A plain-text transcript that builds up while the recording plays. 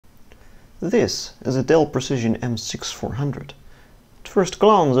This is a Dell Precision M6400. At first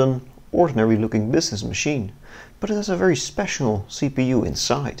glance an ordinary looking business machine, but it has a very special CPU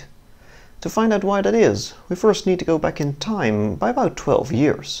inside. To find out why that is, we first need to go back in time by about 12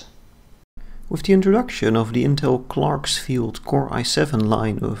 years. With the introduction of the Intel Clarksfield Core i7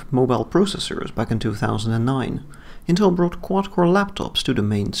 line of mobile processors back in 2009, Intel brought quad-core laptops to the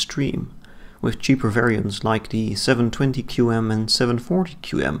mainstream, with cheaper variants like the 720QM and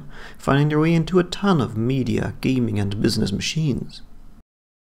 740QM finding their way into a ton of media, gaming and business machines.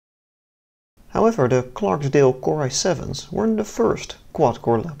 However, the Clarksdale Core i7s weren't the first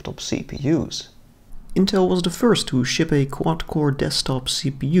quad-core laptop CPUs. Intel was the first to ship a quad-core desktop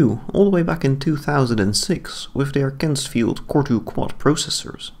CPU all the way back in 2006 with their Kensfield Core 2 Quad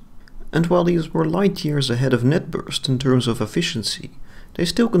processors. And while these were light years ahead of NetBurst in terms of efficiency, they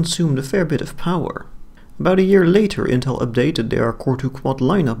still consumed a fair bit of power. About a year later, Intel updated their Core 2 Quad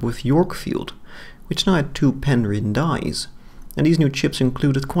lineup with Yorkfield, which now had 2 Penryn dies, and these new chips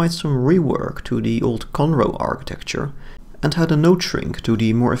included quite some rework to the old Conroe architecture, and had a node shrink to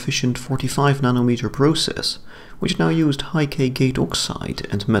the more efficient 45nm process, which now used high-K gate oxide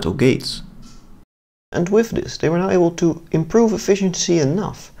and metal gates. And with this, they were now able to improve efficiency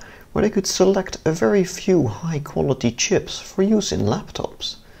enough where they could select a very few high-quality chips for use in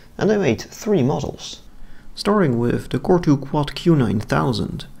laptops, and they made 3 models. Starting with the Core 2 Quad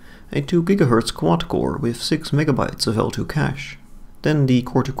Q9000, a 2 GHz quad-core with 6 MB of L2 cache, then the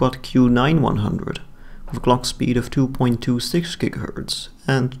Core 2 Quad Q9100 with a clock speed of 2.26 GHz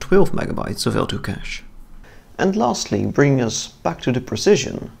and 12 MB of L2 cache. And lastly, bringing us back to the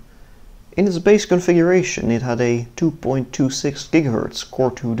Precision, in its base configuration it had a 2.26 GHz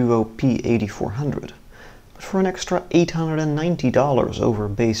Core 2 Duo P8400, but for an extra $890 over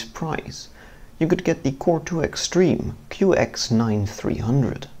base price, you could get the Core 2 Extreme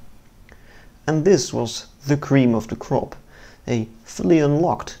QX9300. And this was the cream of the crop, a fully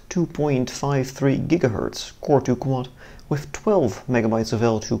unlocked 2.53 GHz Core 2 Quad with 12 MB of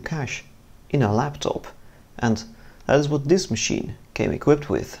L2 cache in a laptop, and that is what this machine came equipped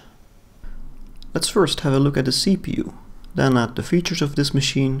with. Let's first have a look at the CPU, then at the features of this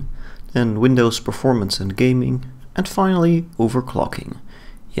machine, then Windows performance and gaming, and finally overclocking.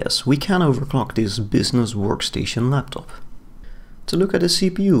 Yes, we can overclock this business workstation laptop. To look at the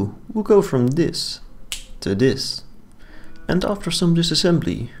CPU, we'll go from this to this. And after some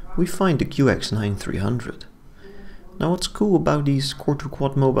disassembly, we find the QX9300. Now what's cool about these Core 2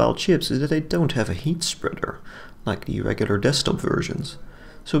 Quad mobile chips is that they don't have a heat spreader, like the regular desktop versions,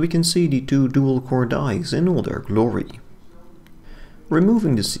 so we can see the 2 dual-core dies in all their glory.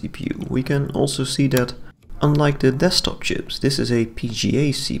 Removing the CPU, we can also see that, unlike the desktop chips, this is a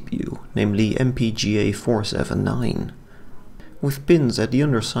PGA CPU, namely MPGA 479, with pins at the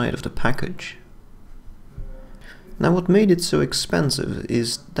underside of the package. Now what made it so expensive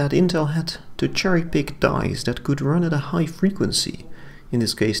is that Intel had to cherry-pick dies that could run at a high frequency, in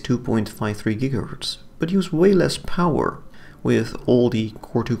this case 2.53 GHz, but use way less power, with all the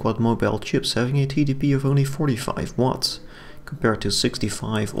Core 2 Quad mobile chips having a TDP of only 45 watts, compared to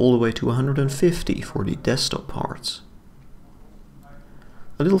 65 all the way to 150 for the desktop parts.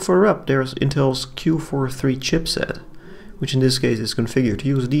 A little further up there's Intel's Q43 chipset, which in this case is configured to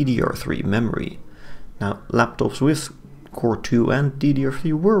use DDR3 memory. Now, laptops with Core 2 and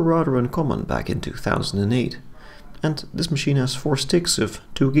DDR3 were rather uncommon back in 2008, and this machine has 4 sticks of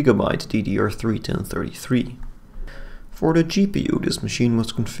 2 GB DDR3 1033. For the GPU, this machine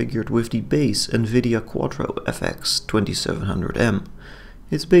was configured with the base NVIDIA Quadro FX 2700M.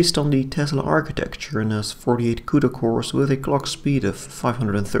 It's based on the Tesla architecture and has 48 CUDA cores with a clock speed of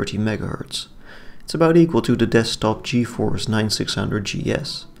 530 MHz. It's about equal to the desktop GeForce 9600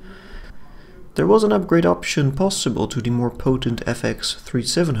 GS. There was an upgrade option possible to the more potent FX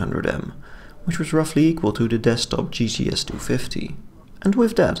 3700M, which was roughly equal to the desktop GTS 250. And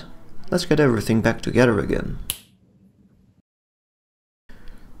with that, let's get everything back together again.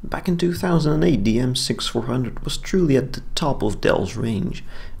 Back in 2008, the M6400 was truly at the top of Dell's range,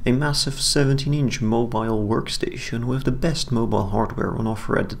 a massive 17-inch mobile workstation with the best mobile hardware on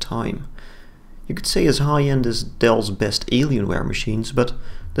offer at the time. You could say as high-end as Dell's best Alienware machines, but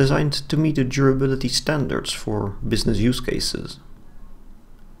designed to meet the durability standards for business use cases.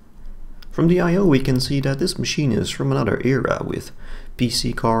 From the I/O we can see that this machine is from another era with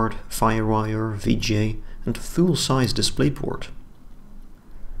PC card, FireWire, VGA and full-size DisplayPort.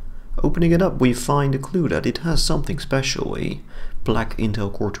 Opening it up we find a clue that it has something special, a black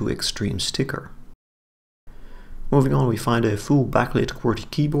Intel Core 2 Extreme sticker. Moving on we find a full backlit QWERTY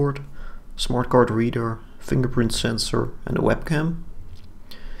keyboard, smart card reader, fingerprint sensor and a webcam.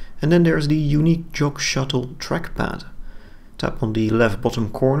 And then there's the unique Jog Shuttle trackpad. Tap on the left bottom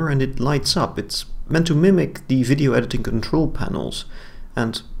corner and it lights up. It's meant to mimic the video editing control panels,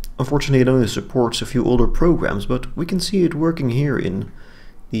 and unfortunately it only supports a few older programs, but we can see it working here in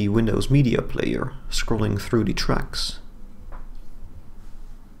the Windows Media Player, scrolling through the tracks.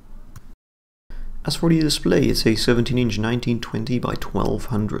 As for the display, it's a 17-inch 1920 by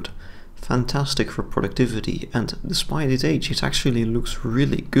 1200. Fantastic for productivity, and despite its age it actually looks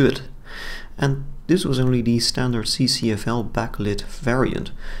really good. And this was only the standard CCFL backlit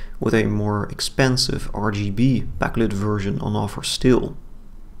variant, with a more expensive RGB backlit version on offer still.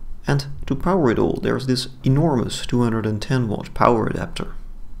 And to power it all, there's this enormous 210 watt power adapter.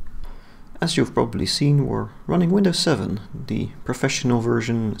 As you've probably seen, we're running Windows 7, the professional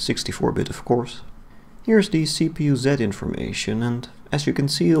version, 64-bit of course. Here's the CPU Z information, and as you can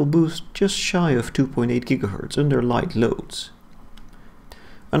see it'll boost just shy of 2.8 GHz under light loads.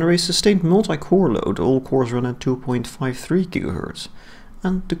 Under a sustained multi-core load, all cores run at 2.53 GHz,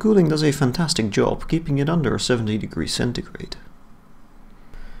 and the cooling does a fantastic job, keeping it under 70 degrees centigrade.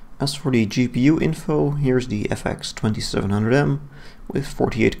 As for the GPU info, here's the QX2700M with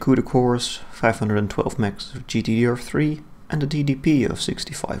 48 CUDA cores, 512 MHz of GDDR3 and a TDP of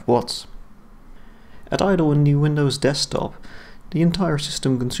 65 watts. At idle in the Windows desktop, the entire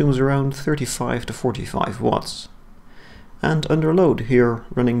system consumes around 35 to 45 watts. And under load here,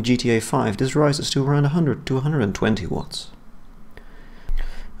 running GTA 5, this rises to around 100 to 120 watts.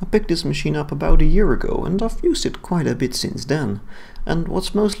 I picked this machine up about a year ago and I've used it quite a bit since then, and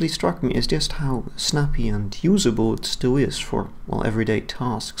what's mostly struck me is just how snappy and usable it still is for, well, everyday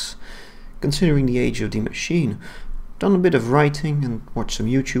tasks. Considering the age of the machine, I've done a bit of writing and watched some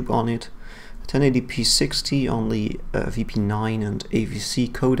YouTube on it. 1080p 60 on the VP9 and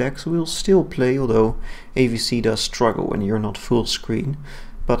AVC codecs will still play, although AVC does struggle when you're not full screen,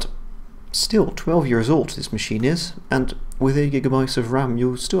 but still 12 years old this machine is, and with 8 GB of RAM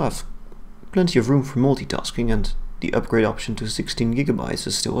you still have plenty of room for multitasking, and the upgrade option to 16 GB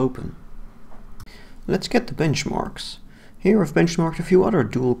is still open. Let's get the benchmarks. Here I've benchmarked a few other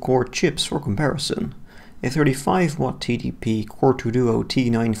dual-core chips for comparison. A 35 watt TDP Core 2 Duo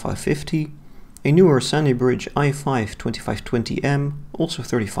T9550, a newer Sandy Bridge i5 2520M, also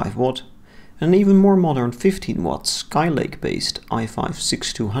 35 watt, and an even more modern 15 watt Skylake based i5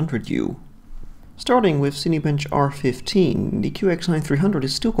 6200U. Starting with Cinebench R15, the QX9300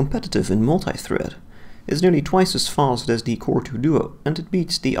 is still competitive in multi-thread. It's nearly twice as fast as the Core 2 Duo, and it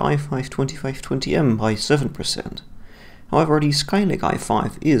beats the i5 2520M by 7%. However, the Skylake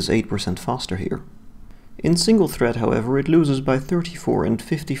i5 is 8% faster here. In single thread, however, it loses by 34 and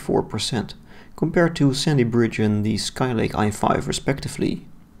 54%, compared to Sandy Bridge and the Skylake i5 respectively.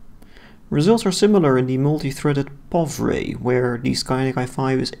 Results are similar in the multi-threaded POV ray, where the Skylake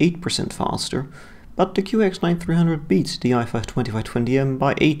i5 is 8% faster, but the QX9300 beats the i5 2520M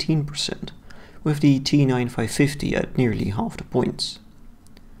by 18%, with the T9550 at nearly half the points.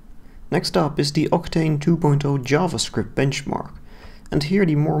 Next up is the Octane 2.0 JavaScript benchmark, and here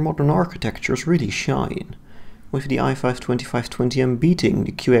the more modern architectures really shine, with the i5 2520M beating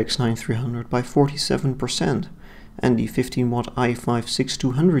the QX9300 by 47%, and the 15 watt i5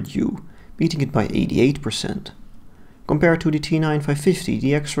 6200U beating it by 88%. Compared to the T9550,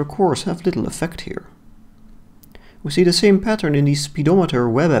 the extra cores have little effect here. We see the same pattern in the Speedometer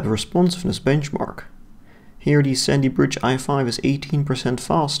web app responsiveness benchmark. Here the Sandy Bridge i5 is 18%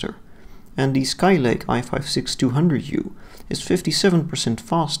 faster, and the Skylake i5 6200U is 57%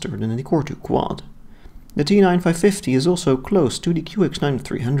 faster than the Core 2 Quad. The T9550 is also close to the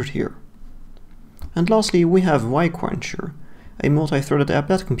QX9300 here. And lastly we have YCruncher, a multi-threaded app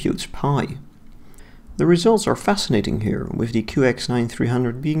that computes Pi. The results are fascinating here, with the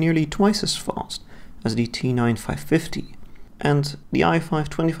QX9300 being nearly twice as fast as the T9550, and the i5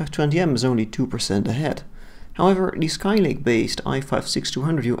 2520M is only 2% ahead. However, the Skylake-based i5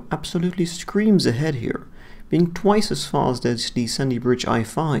 6200U absolutely screams ahead here, being twice as fast as the Sandy Bridge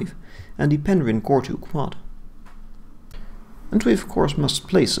i5 and the Penryn Core 2 Quad. And we of course must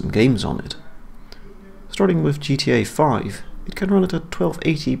play some games on it. Starting with GTA 5, it can run it at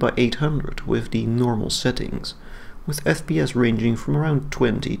 1280 by 800 with the normal settings, with FPS ranging from around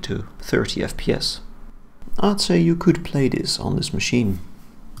 20 to 30 FPS. I'd say you could play this on this machine.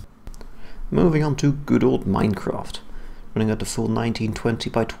 Moving on to good old Minecraft, running at the full 1920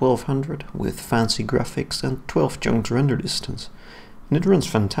 by 1200 with fancy graphics and 12 chunks render distance, and it runs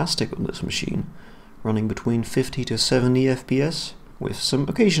fantastic on this machine, running between 50 to 70 FPS, with some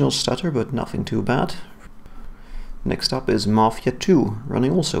occasional stutter but nothing too bad. Next up is Mafia 2,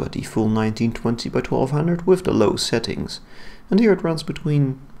 running also at the full 1920 by 1200 with the low settings, and here it runs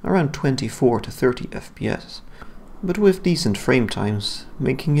between around 24 to 30 FPS, but with decent frame times,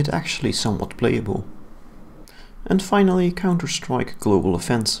 making it actually somewhat playable. And finally, Counter-Strike Global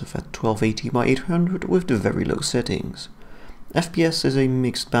Offensive at 1280 by 800 with the very low settings. FPS is a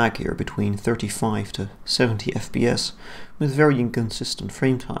mixed bag here between 35 to 70 FPS with very inconsistent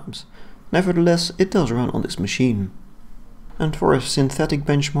frame times. Nevertheless, it does run on this machine. And for a synthetic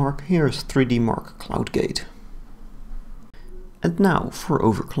benchmark, here's 3D Mark CloudGate. And now for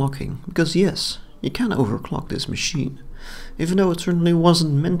overclocking, because yes, you can overclock this machine, even though it certainly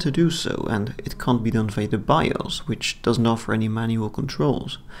wasn't meant to do so, and it can't be done via the BIOS, which doesn't offer any manual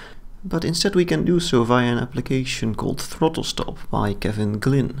controls. But instead we can do so via an application called Throttle Stop by Kevin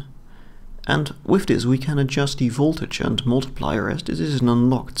Glynn. And with this we can adjust the voltage and multiplier as this is an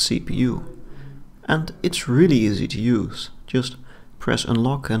unlocked CPU. And it's really easy to use. Just press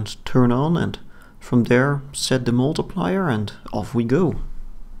unlock and turn on, and from there set the multiplier and off we go.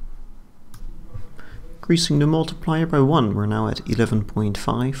 Increasing the multiplier by 1, we're now at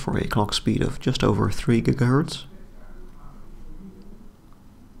 11.5 for a clock speed of just over 3 GHz.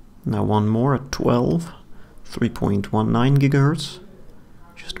 Now one more at 12, 3.19 GHz.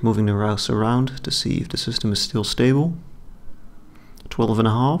 Just moving the mouse around to see if the system is still stable.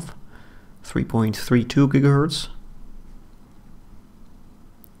 12.5, 3.32 GHz.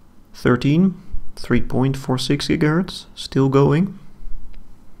 13, 3.46 GHz, still going.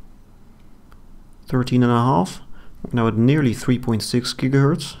 13.5, we're now at nearly 3.6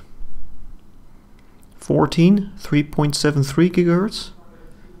 GHz. 14, 3.73 GHz.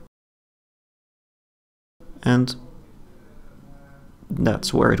 And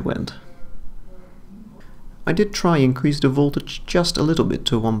that's where it went. I did try increase the voltage just a little bit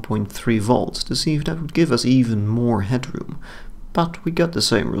to 1.3 volts to see if that would give us even more headroom, but we got the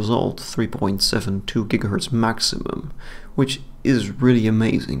same result, 3.72 GHz maximum, which is really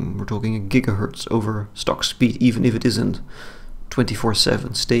amazing. We're talking a gigahertz over stock speed, even if it isn't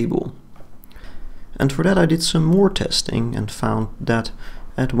 24/7 stable. And for that I did some more testing and found that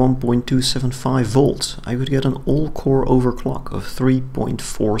at 1.275 volts I would get an all-core overclock of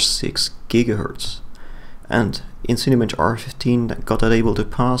 3.46 GHz. And in Cinebench R15 that got that able to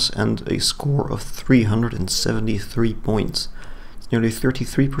pass, and a score of 373 points. It's nearly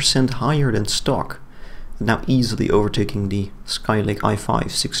 33% higher than stock, and now easily overtaking the Skylake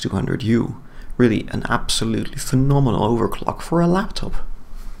i5-6200U. Really an absolutely phenomenal overclock for a laptop.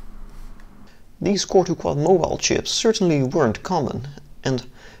 These Core 2 Quad mobile chips certainly weren't common, and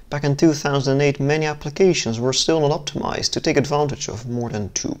back in 2008 many applications were still not optimized to take advantage of more than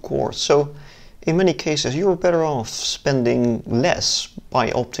 2 cores, so in many cases you're better off spending less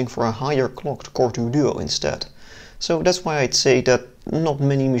by opting for a higher clocked Core 2 Duo instead. So that's why I'd say that not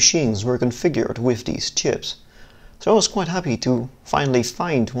many machines were configured with these chips. So I was quite happy to finally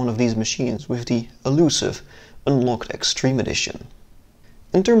find one of these machines with the elusive Unlocked Extreme Edition.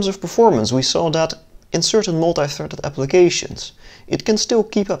 In terms of performance, we saw that in certain multi-threaded applications it can still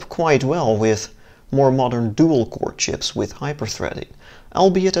keep up quite well with more modern dual-core chips with hyperthreading,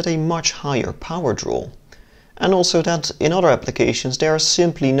 albeit at a much higher power draw. And also that in other applications there is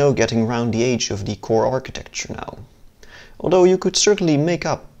simply no getting around the edge of the core architecture now. Although you could certainly make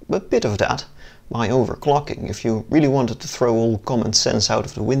up a bit of that by overclocking if you really wanted to throw all common sense out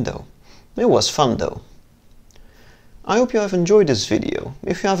of the window. It was fun though. I hope you have enjoyed this video.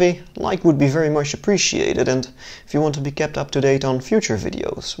 If you have, a like would be very much appreciated, and if you want to be kept up to date on future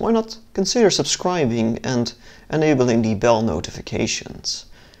videos, why not consider subscribing and enabling the bell notifications.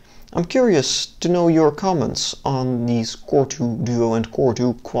 I'm curious to know your comments on these Core 2 Duo and Core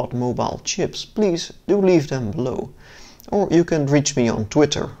 2 Quad mobile chips. Please do leave them below. Or you can reach me on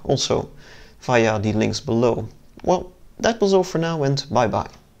Twitter, also via the links below. Well, that was all for now, and bye bye.